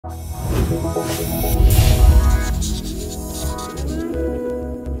The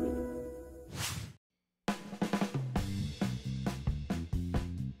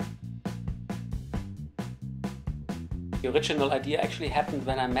original idea actually happened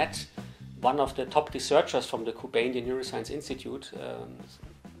when I met one of the top researchers from the Cuban Neuroscience Institute,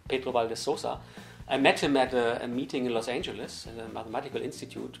 Pedro Valdez Sosa. I met him at a meeting in Los Angeles, at a mathematical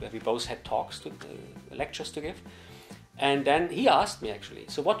institute, where we both had lectures to give. And then he asked me actually,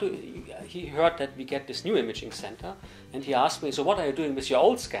 he heard that we get this new imaging center, and he asked me, so what are you doing with your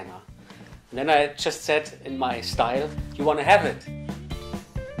old scanner? And then I just said in my style, you want to have it?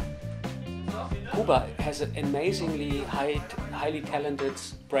 Cuba has amazingly highly talented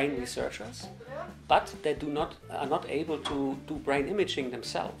brain researchers, but they are not able to do brain imaging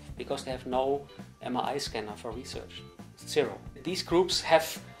themselves because they have no MRI scanner for research. Zero. These groups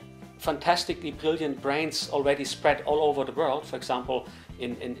have fantastically brilliant brains already spread all over the world. For example,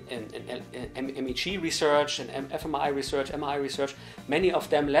 in MEG research and fMRI research, MRI research, many of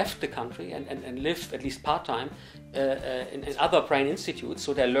them left the country and live at least part-time in other brain institutes.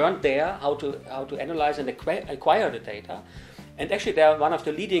 So they learned there how to analyze and acquire the data. And actually they are one of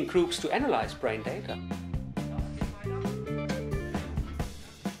the leading groups to analyze brain data.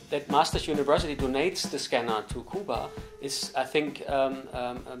 That Maastricht University donates the scanner to Cuba is, I think,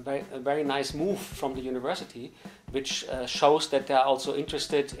 a very nice move from the university, which shows that they are also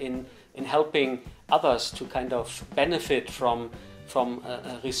interested in helping others to kind of benefit from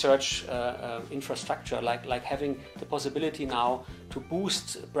research infrastructure, like having the possibility now to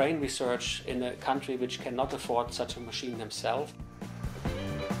boost brain research in a country which cannot afford such a machine themselves.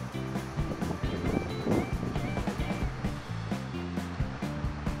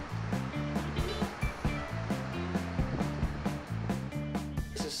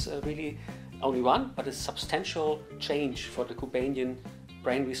 Really only one, but a substantial change for the Cuban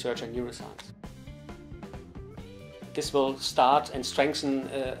brain research and neuroscience. This will start and strengthen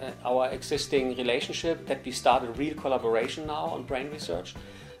our existing relationship, that we start a real collaboration now on brain research.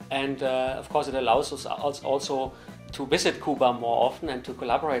 And of course it allows us also to visit Cuba more often and to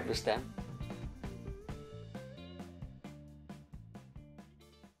collaborate with them.